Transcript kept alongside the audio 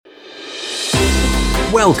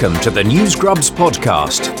Welcome to the News Grubs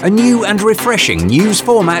podcast, a new and refreshing news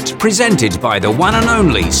format presented by the one and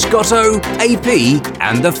only Scotto, AP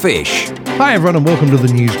and the Fish. Hi everyone and welcome to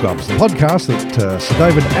the News Grubs, the podcast that Sir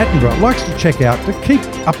David Attenborough likes to check out to keep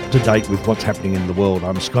up to date with what's happening in the world.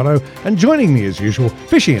 I'm Scotto, and joining me as usual,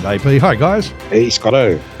 Fishy and AP. Hi guys. Hey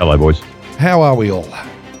Scotto. Hello boys. How are we all?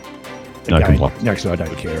 No complaint. Actually, I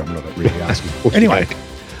don't care. I'm not really asking. Anyway,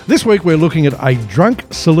 this week we're looking at a drunk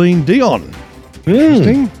Celine Dion.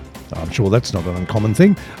 Interesting. I'm sure that's not an uncommon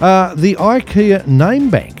thing. The Ikea name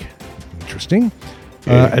bank. Interesting.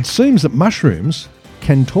 It seems that mushrooms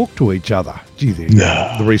can talk to each other. Gee,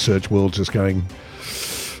 the research world's just going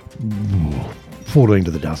 14 to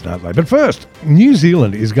the dozen, aren't they? But first, New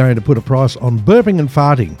Zealand is going to put a price on burping and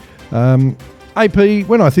farting. AP,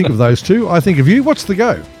 when I think of those two, I think of you. What's the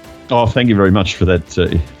go? Oh, thank you very much for that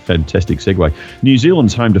fantastic segue. New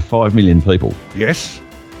Zealand's home to 5 million people. Yes.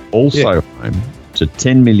 Also home to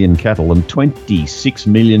 10 million cattle and 26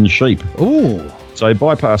 million sheep. Ooh. So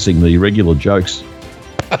bypassing the regular jokes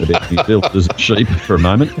about New Zealanders and sheep for a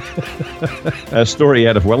moment, a story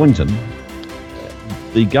out of Wellington.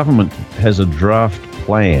 The government has a draft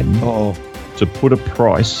plan to put a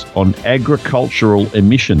price on agricultural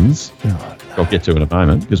emissions. I'll get to it in a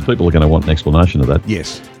moment because people are going to want an explanation of that.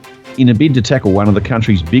 Yes. In a bid to tackle one of the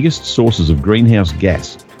country's biggest sources of greenhouse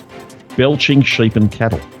gas, belching sheep and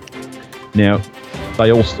cattle. Now, they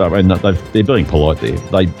all start, and they're being polite there.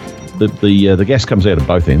 The gas comes out of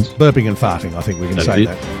both ends. Burping and farting, I think we can say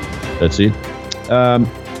that. That's it.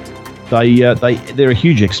 They're a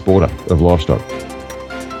huge exporter of livestock.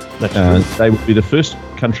 They would be the first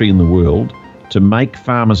country in the world to make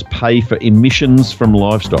farmers pay for emissions from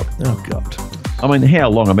livestock. Oh God! I mean, how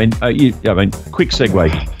long? Quick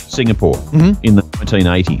segue. Singapore in the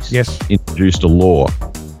 1980s introduced a law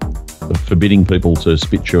forbidding people to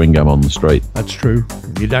spit chewing gum on the street. That's true.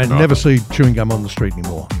 You never see chewing gum on the street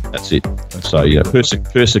anymore. That's it.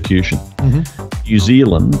 Persecution. New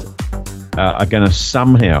Zealand are going to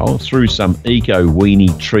somehow, through some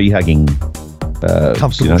eco-weenie tree-hugging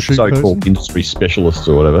so-called industry specialists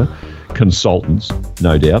or whatever, consultants,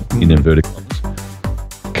 no doubt, in inverted commas,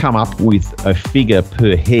 come up with a figure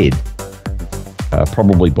per head,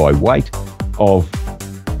 probably by weight, of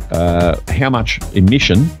how much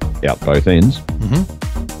emission out both ends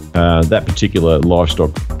that particular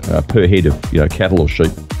livestock per head of cattle or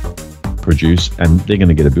sheep produce, and they're going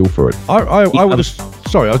to get a bill for it. I would assume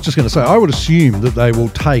that they will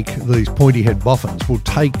take these pointy head boffins, will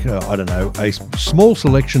take a small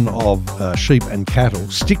selection of sheep and cattle,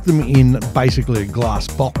 stick them in basically a glass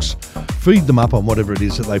box, feed them up on whatever it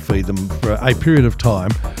is that they feed them for a period of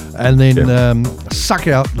time, and then suck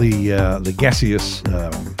out the gaseous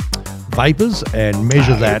vapours and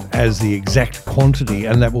measure that as the exact quantity,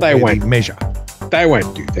 and that will be the measure. They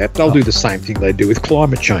won't do that. They'll do the same thing they do with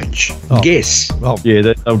climate change. Guess. They'll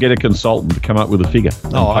get a consultant to come up with a figure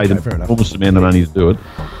and pay them an enormous amount of money to do it.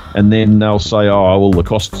 And then they'll say, the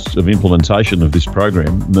costs of implementation of this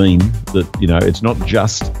program mean that, it's not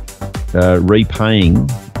just repaying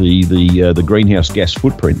the greenhouse gas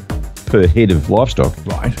footprint per head of livestock.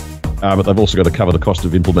 Right. But they've also got to cover the cost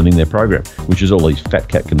of implementing their program, which is all these fat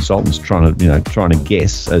cat consultants trying to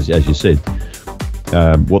guess, as you said,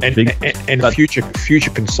 what the figure. And future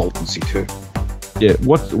consultancy too. Yeah,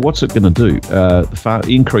 what's it going to do?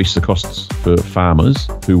 Increase the costs for farmers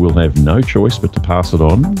who will have no choice but to pass it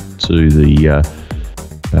on to the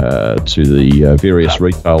various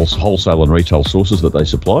wholesale and retail sources that they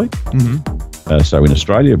supply. So in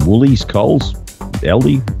Australia, Woolies, Coles,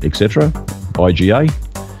 Aldi, etc., IGA.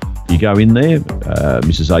 You go in there,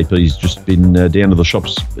 Mrs. AP's just been down to the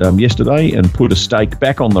shops yesterday and put a steak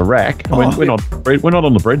back on the rack. We're not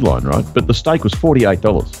on the bread line, right? But the steak was $48.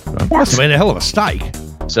 Right? Must have been a hell of a steak.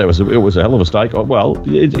 So it was a hell of a steak.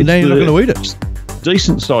 It's now you're not going to eat it.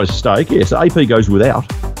 Decent sized steak. Yes, AP goes without,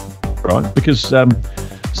 right? Because some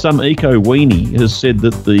eco weenie has said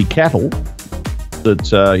that the cattle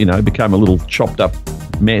that became a little chopped up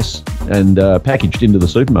mess and packaged into the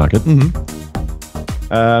supermarket.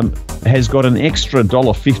 Has got an extra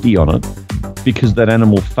 $1.50 on it because that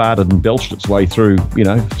animal farted and belched its way through,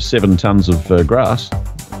 7 tons of grass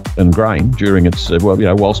and grain during its,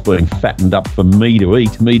 whilst being fattened up for me to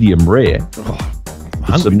eat, medium rare.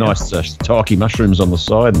 With some nice shiitake mushrooms on the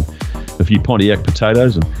side and a few Pontiac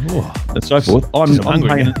potatoes and so forth. I'm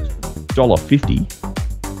paying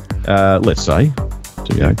 $1.50, let's say,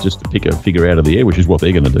 just to pick a figure out of the air, which is what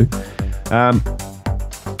they're going to do.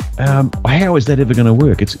 How is that ever going to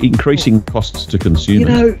work? It's increasing costs to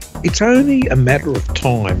consumers. It's only a matter of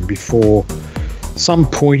time before some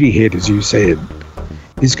pointy head, as you said,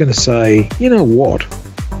 is going to say, you know what,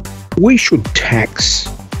 we should tax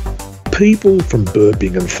people from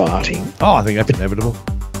burping and farting, Oh, I think that's inevitable.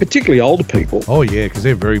 particularly older people. Oh, yeah, because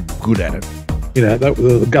they're very good at it. You know,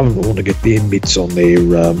 the government want to get their mitts on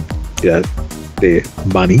their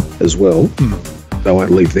money as well. They won't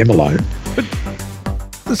leave them alone.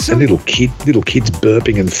 And little kids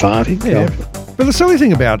burping and farting. Yeah. But the silly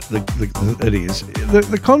thing about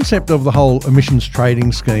the concept of the whole emissions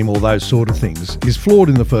trading scheme, or those sort of things, is flawed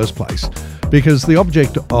in the first place, because the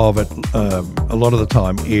object of it a lot of the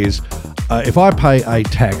time is if I pay a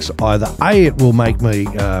tax, either A, it will make me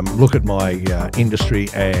look at my industry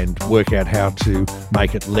and work out how to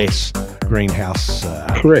make it less greenhouse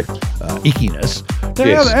Correct. Ickiness. Now,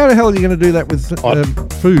 Yes. how the hell are you going to do that with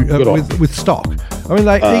food, with stock? I mean,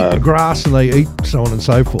 they eat the grass and they eat so on and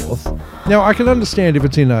so forth. Now, I can understand if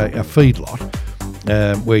it's in a feedlot,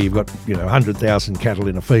 where you've got 100,000 cattle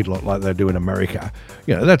in a feedlot like they do in America.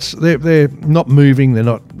 That's they're not moving.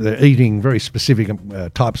 They're eating very specific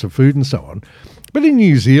types of food and so on. But in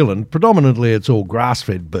New Zealand, predominantly it's all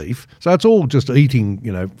grass-fed beef, so it's all just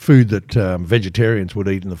eating food that vegetarians would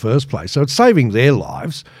eat in the first place. So it's saving their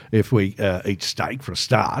lives if we eat steak for a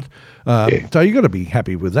start. So you've got to be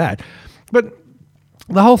happy with that. But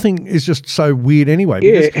the whole thing is just so weird anyway.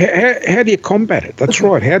 Yeah, how do you combat it? That's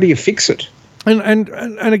right. How do you fix it? And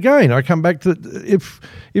again, I come back to if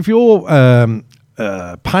you're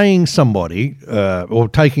paying somebody or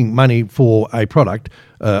taking money for a product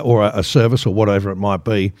or a service or whatever it might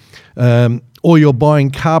be, or you're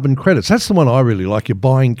buying carbon credits. That's the one I really like. You're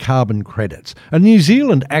buying carbon credits. And New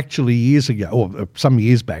Zealand actually years ago, or some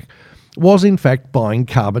years back, was in fact buying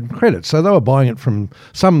carbon credits. So they were buying it from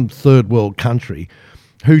some third world country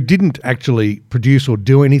who didn't actually produce or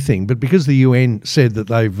do anything, but because the UN said that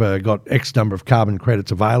they've got X number of carbon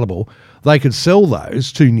credits available, they could sell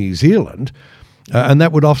those to New Zealand, and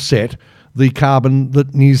that would offset the carbon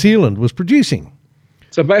that New Zealand was producing.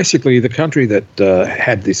 So basically, the country that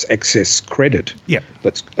had this excess credit,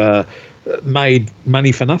 that's made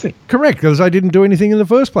money for nothing. Correct, because they didn't do anything in the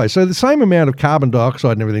first place. So the same amount of carbon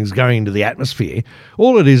dioxide and everything is going into the atmosphere.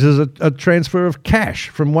 All it is a transfer of cash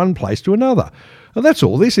from one place to another. And that's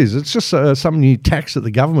all this is. It's just some new tax that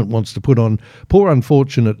the government wants to put on poor,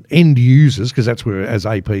 unfortunate end users, because that's where, as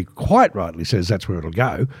AP quite rightly says, that's where it'll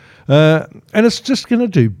go. And it's just going to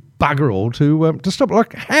do bugger all to stop.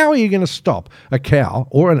 Like, how are you going to stop a cow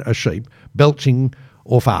or a sheep belching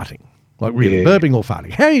or farting? Like, really, burping or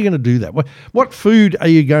farting? How are you going to do that? What food are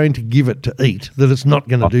you going to give it to eat that it's not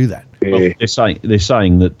going to do that? Well, they're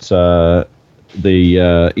saying that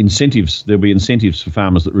the incentives, there'll be incentives for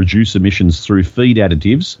farmers that reduce emissions through feed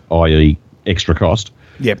additives, i.e. extra cost.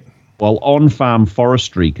 Yep. While on-farm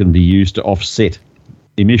forestry can be used to offset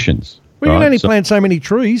emissions. We can only plant so many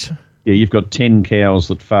trees. Yeah, you've got 10 cows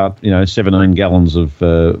that fart, 17 gallons of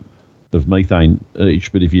methane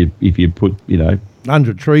each. But if you put,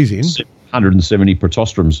 100 trees in, 170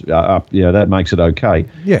 protostrums up, that makes it okay.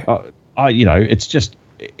 Yeah.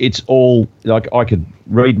 It's all like I could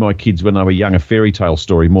read my kids when they were young a fairy tale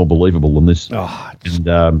story more believable than this. Oh,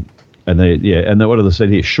 what do they say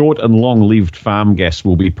here? Short and long-lived farm gas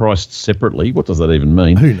will be priced separately. What does that even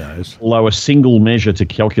mean? Who knows? Although a single measure to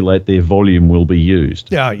calculate their volume will be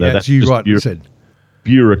used. Yeah, that's you rightly said.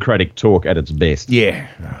 Bureaucratic talk at its best. Yeah,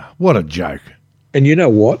 what a joke. And you know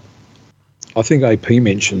what? I think AP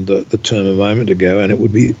mentioned the term a moment ago, and it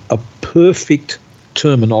would be a perfect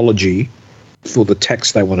terminology for the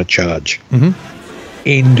tax they want to charge. Mm-hmm.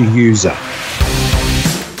 End user.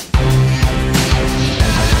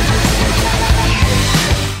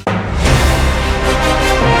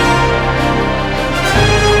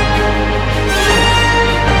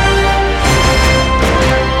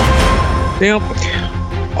 Now,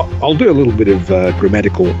 I'll do a little bit of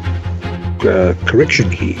grammatical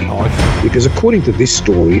correction here, because according to this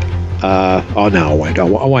story, I won't. I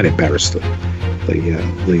won't embarrass the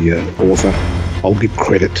author. I'll give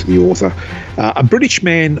credit to the author. A British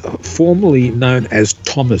man formerly known as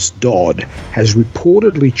Thomas Dodd has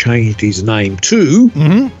reportedly changed his name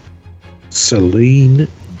to Celine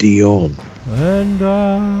Dion. And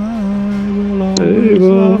I will always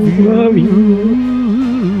love you.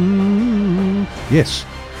 Yes.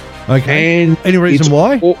 Okay. And any reason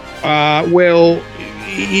why? Well,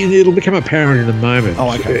 it'll become apparent in a moment.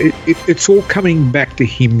 Oh, okay. It's all coming back to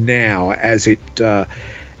him now as to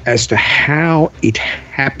how it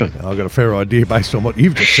happened. I've got a fair idea based on what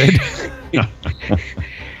you've just said.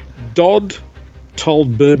 Dodd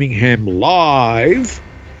told Birmingham Live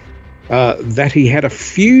that he had a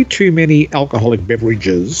few too many alcoholic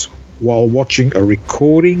beverages while watching a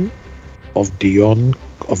recording of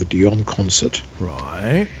a Dion concert.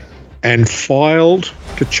 Right. And filed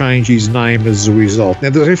to change his name as a result.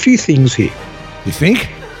 Now, there's a few things here. You think?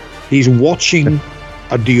 He's watching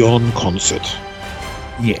a Dion concert.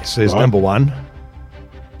 Yes, there's number one.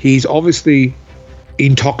 He's obviously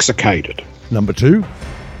intoxicated. Number two.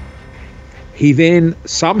 He then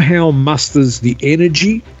somehow musters the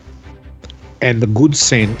energy and the good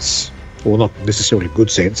sense, or not necessarily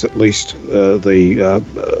good sense, at least the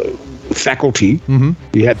faculty. Mm-hmm.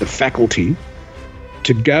 He had the faculty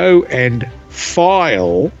to go and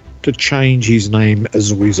file to change his name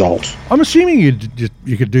as a result. I'm assuming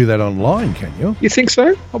you could do that online, can you? You think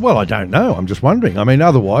so? Well, I don't know. I'm just wondering. I mean,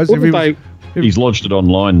 otherwise... He's lodged it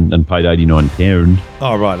online and paid £89.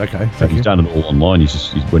 Oh, right, okay. So he's done it all online.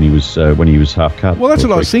 He's when he was half cut. Well, that's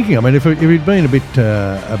what I was thinking. I mean, if he'd been a bit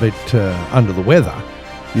under the weather,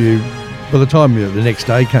 by the time the next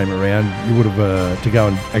day came around, you would have to go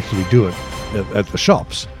and actually do it at the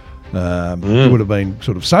shops. You would have been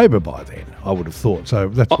sort of sober by then, I would have thought. So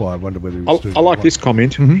that's why I wonder whether he was doing I like this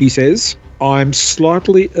comment. Mm-hmm. He says, "I'm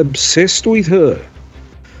slightly obsessed with her.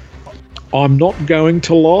 I'm not going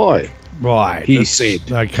to lie." Right, he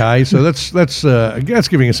said. Okay, so that's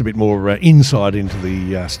giving us a bit more insight into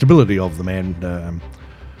the stability of the man.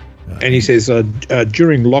 And he says,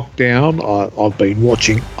 during lockdown, I've been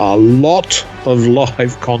watching a lot of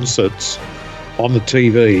live concerts on the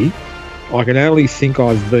TV. I can only think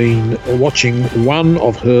I've been watching one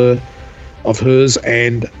of hers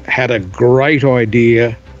and had a great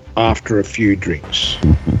idea after a few drinks.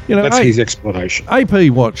 That's his explanation.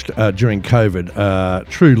 AP watched during COVID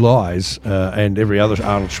True Lies and every other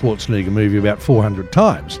Arnold Schwarzenegger movie about 400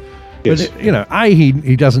 times. Yes. But,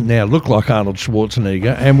 he doesn't now look like Arnold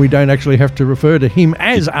Schwarzenegger, and we don't actually have to refer to him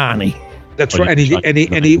as Arnie. That's right,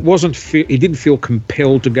 and he wasn't. He didn't feel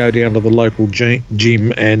compelled to go down to the local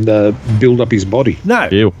gym and build up his body. No,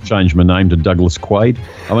 yeah, change my name to Douglas Quaid.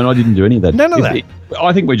 I mean, I didn't do any of that. None of that.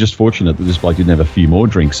 I think we're just fortunate that this bloke didn't have a few more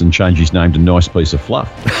drinks and change his name to Nice Piece of Fluff.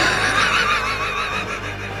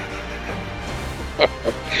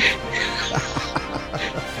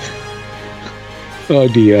 Oh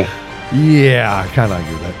dear. Yeah, I can't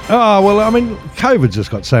argue that. Oh, well, I mean, COVID's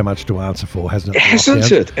just got so much to answer for, hasn't it?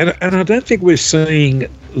 Hasn't it? And I don't think we're seeing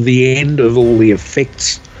the end of all the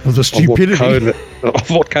effects of the stupidity of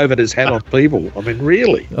what COVID has had on people. I mean,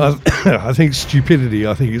 really. I think stupidity,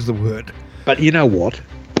 is the word. But you know what?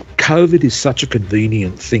 COVID is such a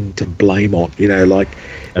convenient thing to blame on.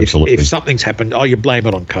 If something's happened, you blame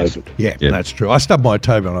it on COVID. Yeah, that's true. I stubbed my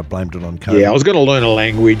toe and I blamed it on COVID. Yeah, I was going to learn a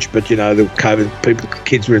language, but the COVID people,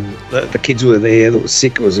 the kids were there that were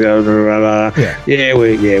sick. It was we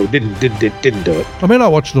didn't do it. I mean, I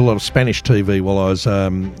watched a lot of Spanish TV while I was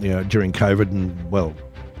during COVID, and well,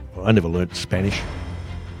 I never learnt Spanish,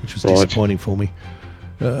 which was disappointing for me.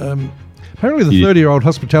 Apparently the 30-year-old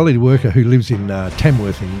hospitality worker who lives in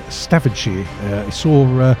Tamworth in Staffordshire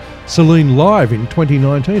saw Celine live in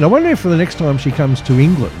 2019. I wonder if for the next time she comes to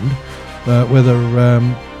England, whether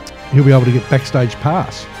he'll be able to get backstage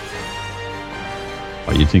pass.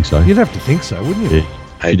 Oh, you'd think so. You'd have to think so, wouldn't you?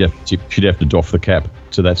 Yeah. She'd have to doff the cap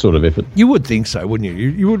to that sort of effort. You would think so, wouldn't you?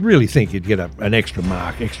 You would really think you'd get an extra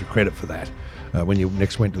credit for that when you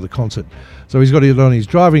next went to the concert. So he's got it on his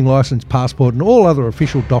driving licence, passport and all other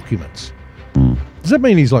official documents. Does that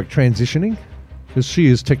mean he's transitioning? Because she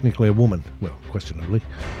is technically a woman. Well, questionably.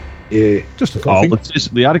 Yeah. Just a thought.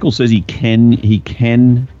 The article says he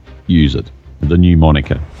can use it, the new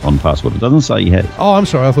moniker on passport. It doesn't say he has. Oh, I'm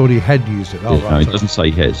sorry. I thought he had used it. No, it doesn't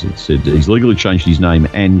say he has. It said he's legally changed his name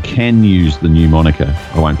and can use the new moniker.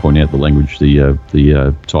 I won't point out the language,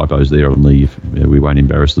 the typos there on the. We won't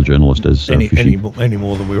embarrass the journalist as any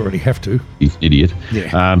more than we already have to. He's an idiot.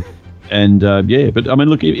 Yeah. But I mean,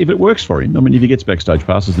 look, if it works for him, I mean, if he gets backstage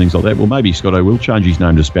passes and things like that, well, maybe Scotto will change his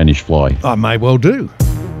name to Spanish Fly. I may well do.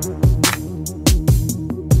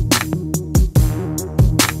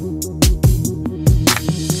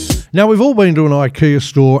 Now, we've all been to an Ikea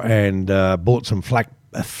store and bought some flat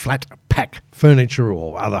pack furniture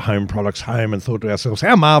or other home products home and thought to ourselves,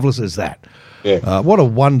 how marvellous is that? Yeah. What a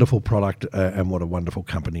wonderful product and what a wonderful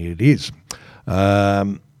company it is.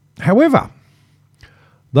 However,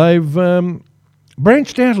 they've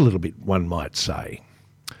branched out a little bit, one might say.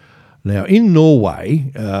 Now, in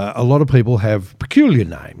Norway, a lot of people have peculiar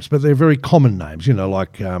names, but they're very common names,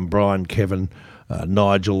 like Brian, Kevin,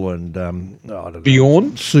 Nigel, and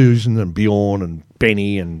Bjorn? Susan and Bjorn and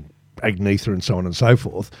Benny and Agnetha and so on and so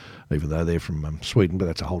forth, even though they're from Sweden, but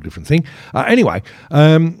that's a whole different thing. Anyway,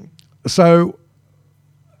 so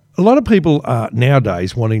a lot of people are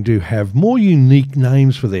nowadays wanting to have more unique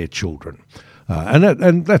names for their children.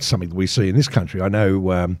 And that's something that we see in this country. I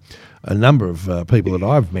know a number of people that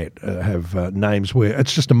I've met have names where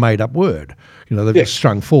it's just a made-up word. You know, they've just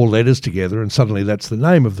strung 4 letters together and suddenly that's the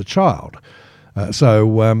name of the child.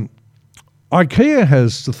 So Ikea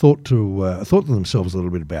has thought to themselves a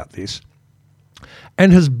little bit about this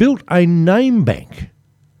and has built a name bank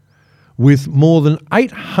with more than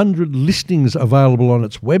 800 listings available on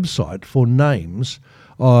its website for names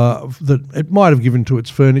that it might have given to its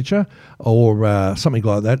furniture or something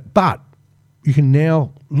like that. But you can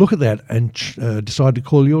now look at that and decide to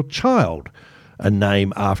call your child a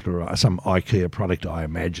name after some IKEA product. I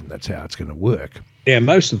imagine that's how it's going to work. Yeah,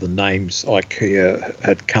 most of the names IKEA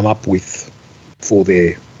had come up with for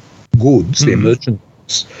their goods, their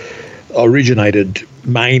merchandise, originated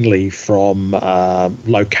mainly from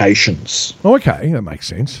locations. Okay, that makes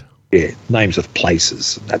sense. Yeah, names of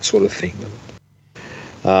places, that sort of thing.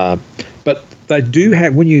 But they do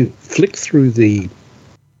have, when you flick through the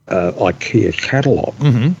IKEA catalogue,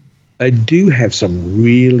 they do have some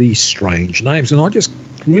really strange names. And I just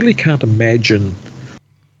really can't imagine,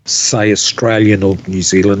 say, Australian or New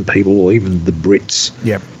Zealand people or even the Brits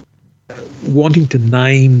wanting to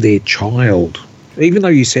name their child. Even though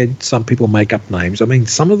you said some people make up names, I mean,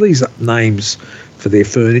 some of these names for their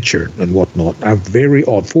furniture and whatnot are very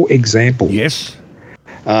odd. For example,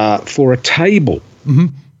 for a table,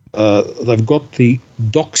 they've got the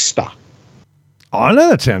Dockster. I know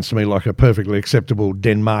that sounds to me like a perfectly acceptable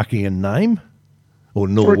Denmarkian name or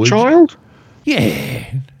Norwegian. For a child?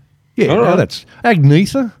 Yeah. Yeah, no, that's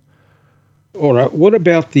Agnetha. All right. What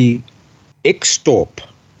about the X-Torp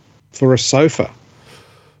for a sofa?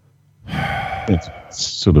 It's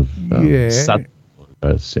sort of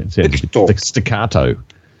staccato.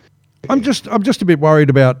 I'm just a bit worried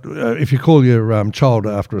about if you call your child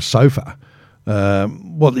after a sofa,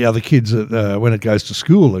 what the other kids when it goes to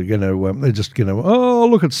school are going to. They're just going to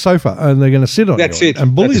look at sofa and they're going to sit on it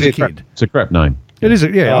and bully the kid. It's a crap name. It is.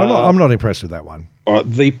 Yeah, I'm not impressed with that one.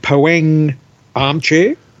 The Poeng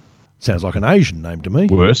armchair. Sounds like an Asian name to me.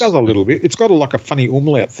 Worse. It does a little bit. It's got like a funny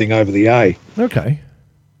umlaut thing over the A. Okay.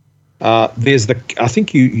 There's I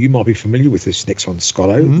think you might be familiar with this next one,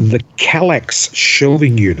 Scotto, the Kallax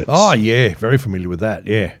shelving units. Oh, yeah, very familiar with that,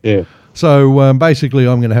 yeah. Yeah. So basically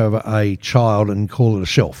I'm going to have a child and call it a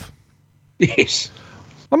shelf. Yes.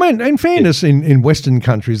 I mean, in fairness, in Western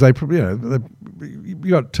countries, they you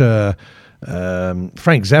got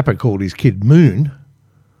Frank Zappa called his kid Moon.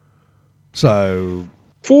 So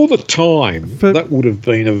for the time, that would have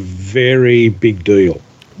been a very big deal.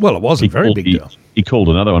 Well, it was a very big deal. He called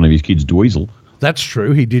another one of his kids Dweezil. That's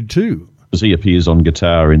true. He did too. Because he appears on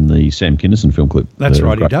guitar in the Sam Kinison film clip. That's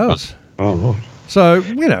right, he does. Oh, right. So,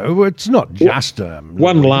 it's not just...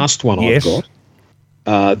 one last one I've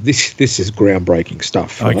got. This is groundbreaking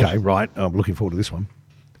stuff. Okay, right. I'm looking forward to this one.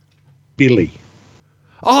 Billy.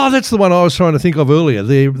 Oh, that's the one I was trying to think of earlier.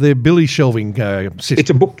 Their Billy shelving system.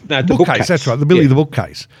 It's a bookcase. That's right. The Billy the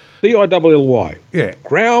bookcase. BILLY. Yeah.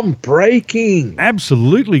 Groundbreaking.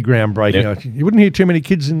 Absolutely groundbreaking. Yep. You wouldn't hear too many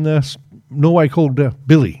kids in Norway called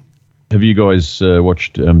Billy. Have you guys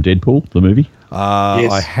watched Deadpool, the movie?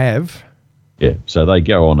 Yes. I have. Yeah. So they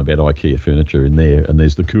go on about IKEA furniture in there, and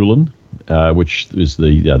there's the Coolan, which is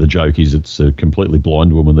the joke is it's a completely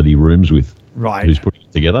blind woman that he rooms with. Right. Who's putting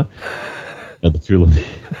it together. At the Coolan.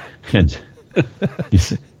 And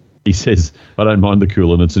he says, I don't mind the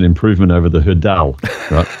Coolan, it's an improvement over the Herdal.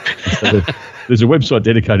 Right? So there's a website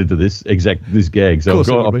dedicated to this gag. So I've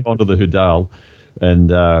gone onto the Herdal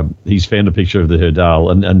and he's found a picture of the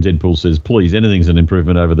Herdal and Deadpool says, please, anything's an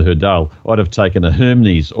improvement over the Herdal. I'd have taken a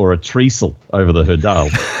Hermes or a Treacle over the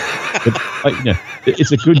Herdal. But,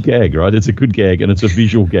 it's a good gag, right? It's a good gag and it's a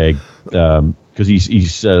visual gag. Because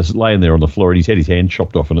he's laying there on the floor and he's had his hand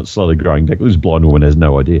chopped off and it's slowly growing back. This blind woman has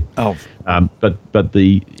no idea. Oh, but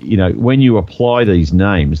the when you apply these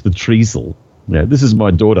names, the Treacle, this is my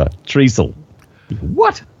daughter, Treacle.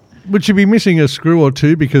 What? Would you be missing a screw or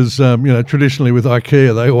two? Because traditionally with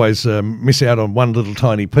IKEA they always miss out on one little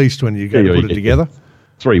tiny piece when you go to put it together.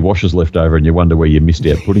 3 washes left over and you wonder where you missed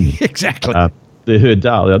out putting it. Exactly. The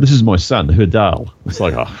Herdal. This is my son, Herdal. It's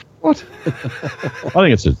like, what? I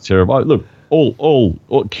think it's a terrible. Look, all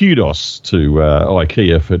kudos to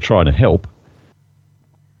IKEA for trying to help,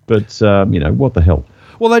 but what the hell?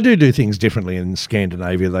 Well, they do things differently in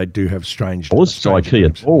Scandinavia. They do have strange. Well, it's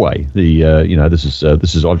IKEA Norway. This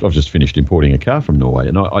is. I've just finished importing a car from Norway,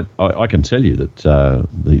 and I can tell you that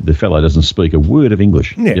the fellow doesn't speak a word of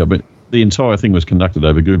English. Yeah. But the entire thing was conducted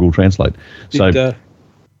over Google Translate.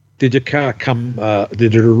 Did your car come?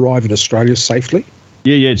 Did it arrive in Australia safely?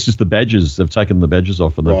 Yeah, it's just the badges. They've taken the badges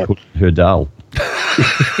off and they've put Herdal.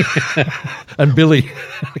 And Billy,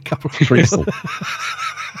 a couple of Treacle.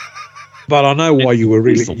 But I know why you were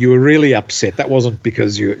really upset. That wasn't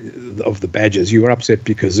because of the badges. You were upset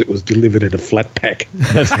because it was delivered in a flat pack.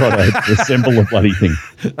 That's right. I had to assemble the bloody thing.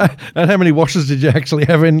 And how many washes did you actually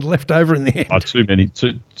have left over in the end? Oh, too many.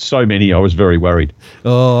 So many. I was very worried.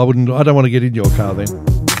 Oh, I don't want to get in your car then.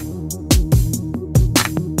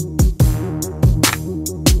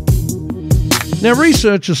 Now,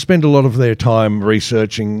 researchers spend a lot of their time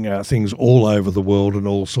researching things all over the world and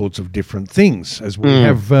all sorts of different things, as we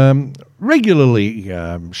have regularly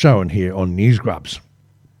shown here on News Grubs.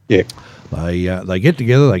 Yeah. They get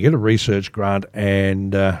together, they get a research grant,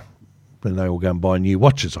 and then they all go and buy new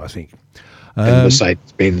watches, I think. And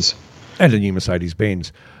Mercedes-Benz. And a new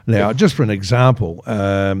Mercedes-Benz. Now, just for an example,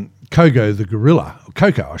 Coco the gorilla,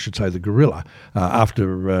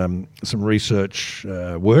 after some research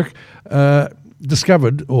work,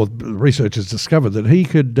 researchers discovered that he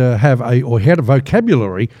could had a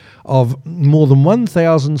vocabulary of more than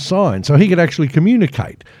 1,000 signs, so he could actually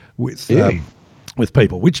communicate with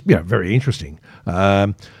people, which very interesting.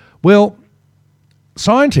 Well,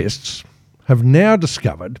 scientists have now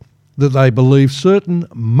discovered that they believe certain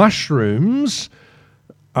mushrooms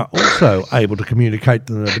are also able to communicate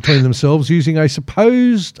between themselves using a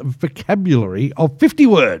supposed vocabulary of 50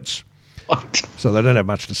 words. What? So they don't have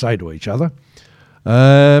much to say to each other.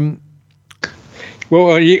 Well,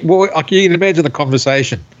 I can imagine the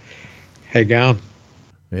conversation. How you going?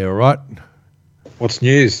 Yeah, all right. What's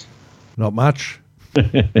news? Not much.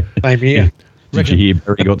 Same here. Did you hear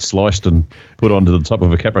Barry got sliced and put onto the top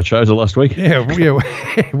of a capricciosa last week? Yeah.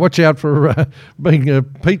 Watch out for being a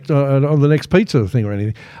pizza on the next pizza thing or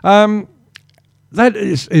anything. That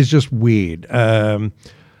is just weird.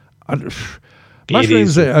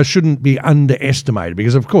 Mushrooms shouldn't be underestimated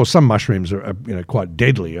because, of course, some mushrooms are quite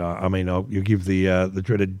deadly. You give the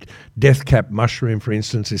dreaded death cap mushroom, for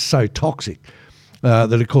instance, is so toxic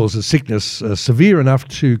that it causes sickness severe enough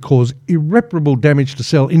to cause irreparable damage to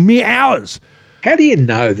cell in mere hours. How do you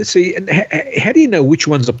know? See, how do you know which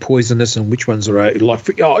ones are poisonous and which ones are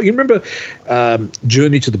you remember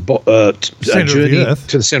Journey to the Center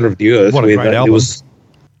of the Earth? What a great album. There was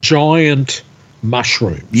giant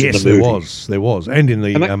mushrooms. Yes, in the movie. there was, and in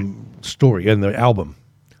the story and the album.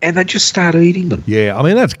 And they just start eating them. Yeah, I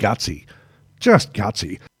mean that's gutsy, just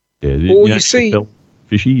gutsy. Yeah, or you see,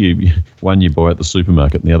 fishy. One you buy at the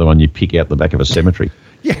supermarket, and the other one you pick out the back of a cemetery.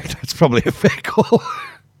 Yeah, that's probably a fair call.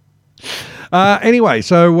 Anyway,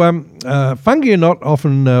 so fungi are not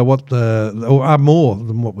often or are more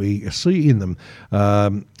than what we see in them.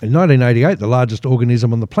 In 1988, the largest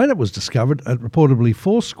organism on the planet was discovered at reportedly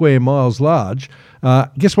 4 square miles large.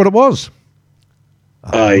 Guess what it was?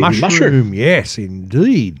 A mushroom. Yes,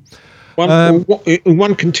 indeed.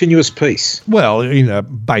 One continuous piece. Well,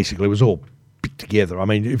 basically it was all put together. I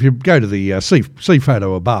mean, if you go to the sea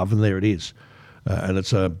photo above, and there it is. And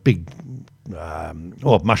it's a big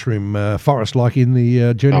mushroom forest like in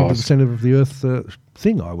the Journey to the Center of the Earth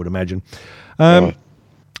thing, I would imagine.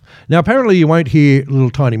 Now, apparently you won't hear little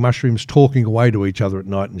tiny mushrooms talking away to each other at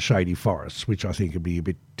night in shady forests, which I think would be a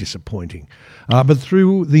bit disappointing. But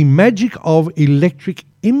through the magic of electric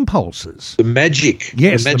impulses. The magic.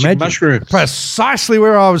 Yes, the magic mushrooms. Precisely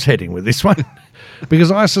where I was heading with this one.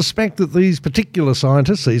 Because I suspect that these particular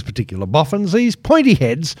scientists, these particular boffins, these pointy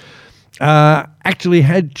heads, actually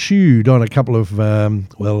had chewed on a couple of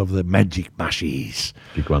the magic mushies.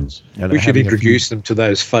 Big ones. We should introduce them to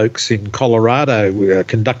those folks in Colorado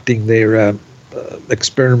conducting their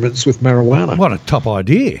experiments with marijuana. What a top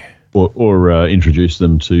idea. Or introduce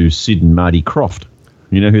them to Sid and Marty Croft.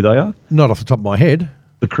 You know who they are? Not off the top of my head.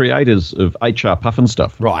 The creators of HR Puffin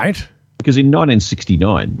Stuff. Right. Because in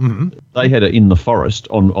 1969, they had in the forest,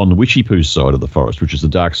 on the Witchy Poo's side of the forest, which is the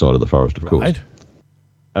dark side of the forest, of course,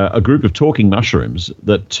 a group of talking mushrooms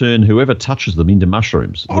that turn whoever touches them into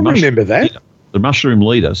mushrooms. I remember that. The mushroom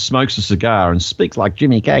leader smokes a cigar and speaks like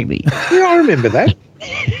Jimmy Cagney. Yeah, I remember that.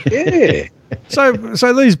 Yeah. So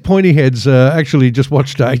these pointy heads actually just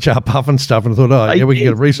watched HR Puffin Stuff and thought, we can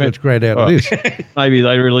get a research grade out of this. Maybe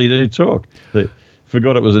they really do talk. They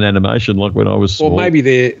forgot it was an animation like when I was small. Or maybe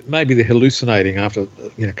they're hallucinating after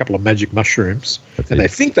a couple of magic mushrooms and they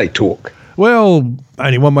think they talk. Well,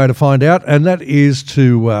 only one way to find out, and that is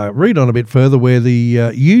to read on a bit further where the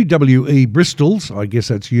UWE Bristol's, I guess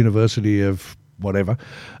that's University of whatever,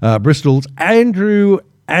 Bristol's Andrew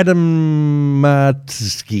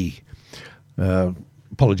Adamatsky,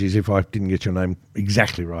 apologies if I didn't get your name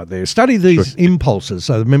exactly right there, study these impulses.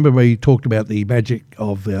 So remember we talked about the magic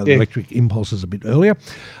of the electric impulses a bit earlier,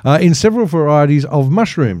 in several varieties of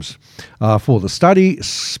mushrooms. For the study,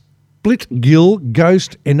 split-gill,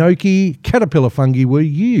 ghost, enoki, caterpillar fungi were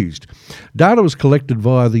used. Data was collected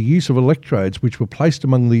via the use of electrodes which were placed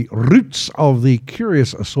among the roots of the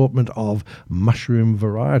curious assortment of mushroom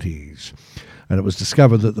varieties. And it was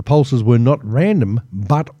discovered that the pulses were not random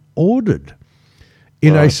but ordered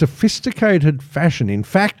in a sophisticated fashion. In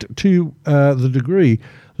fact, to the degree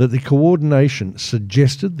that the coordination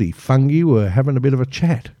suggested the fungi were having a bit of a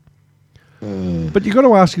chat. But you've got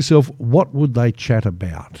to ask yourself, what would they chat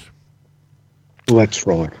about? Well, that's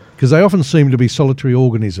right. Because they often seem to be solitary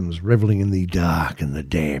organisms revelling in the dark and the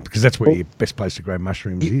damp, because that's where your best place to grow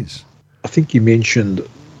mushrooms is. I think you mentioned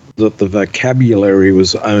that the vocabulary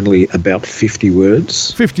was only about 50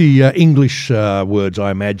 words. 50 English words,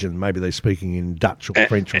 I imagine. Maybe they're speaking in Dutch or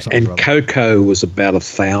French or something. And cocoa was about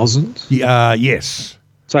 1,000. Yes.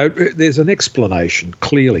 So there's an explanation,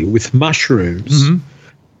 clearly, with mushrooms. Mm-hmm.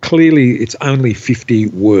 Clearly, it's only 50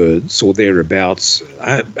 words or thereabouts,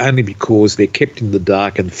 only because they're kept in the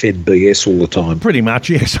dark and fed BS all the time. Pretty much,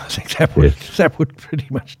 yes. I think that would pretty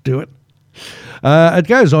much do it. It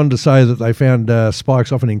goes on to say that they found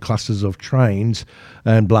spikes often in clusters of trains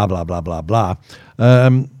and blah, blah, blah, blah, blah.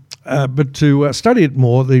 But to study it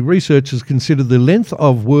more, the researchers considered the length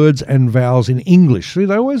of words and vowels in English. See,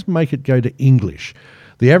 they always make it go to English.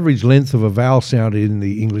 The average length of a vowel sound in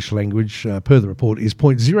the English language, per the report, is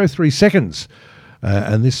 0.03 seconds.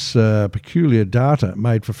 And this peculiar data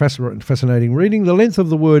made for fascinating reading. The length of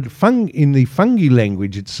the word in the fungi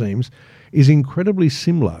language, it seems, is incredibly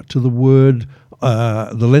similar to the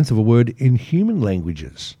length of a word in human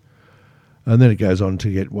languages. And then it goes on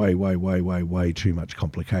to get way too much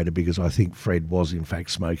complicated, because I think Fred was in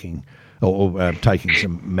fact smoking or taking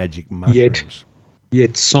some magic mushrooms.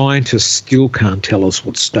 Yet scientists still can't tell us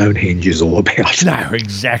what Stonehenge is all about. No,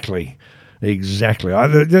 exactly.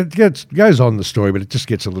 It goes on the story, but it just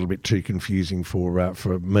gets a little bit too confusing for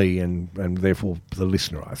me and therefore the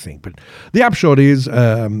listener, I think. But the upshot is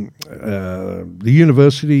the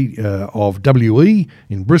University of WE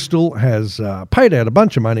in Bristol has paid out a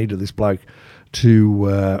bunch of money to this bloke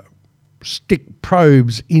to stick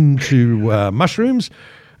probes into mushrooms,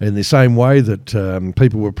 in the same way that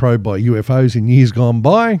people were probed by UFOs in years gone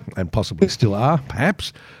by, and possibly still are,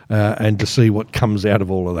 perhaps, and to see what comes out of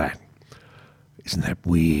all of that. Isn't that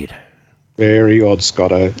weird? Very odd,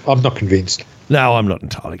 Scotto. I'm not convinced. No, I'm not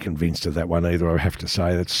entirely convinced of that one either, I have to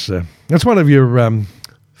say. That's one of your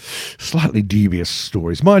slightly dubious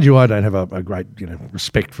stories. Mind you, I don't have a great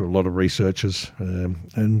respect for a lot of researchers.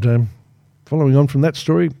 And following on from that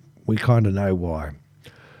story, we kind of know why.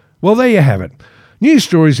 Well, there you have it. News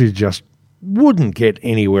stories you just wouldn't get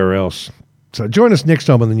anywhere else. So join us next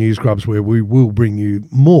time on the News Grubs, where we will bring you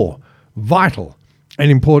more vital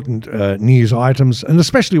and important news items, and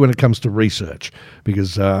especially when it comes to research,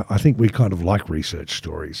 because I think we kind of like research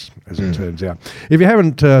stories, as it turns out. If you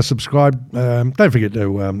haven't subscribed, don't forget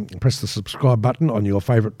to press the subscribe button on your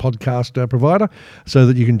favourite podcast provider, so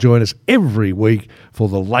that you can join us every week for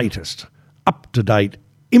the latest, up-to-date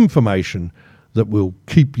information that will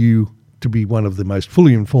keep you to be one of the most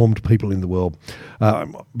fully informed people in the world.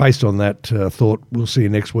 Based on that thought, we'll see you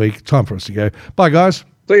next week. Time for us to go. Bye, guys.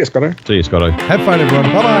 See you, Scotto. See you, Scotto. Have fun, everyone.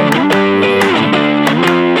 Bye-bye.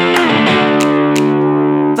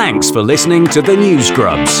 Thanks for listening to the News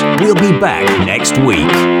Grubs. We'll be back next week.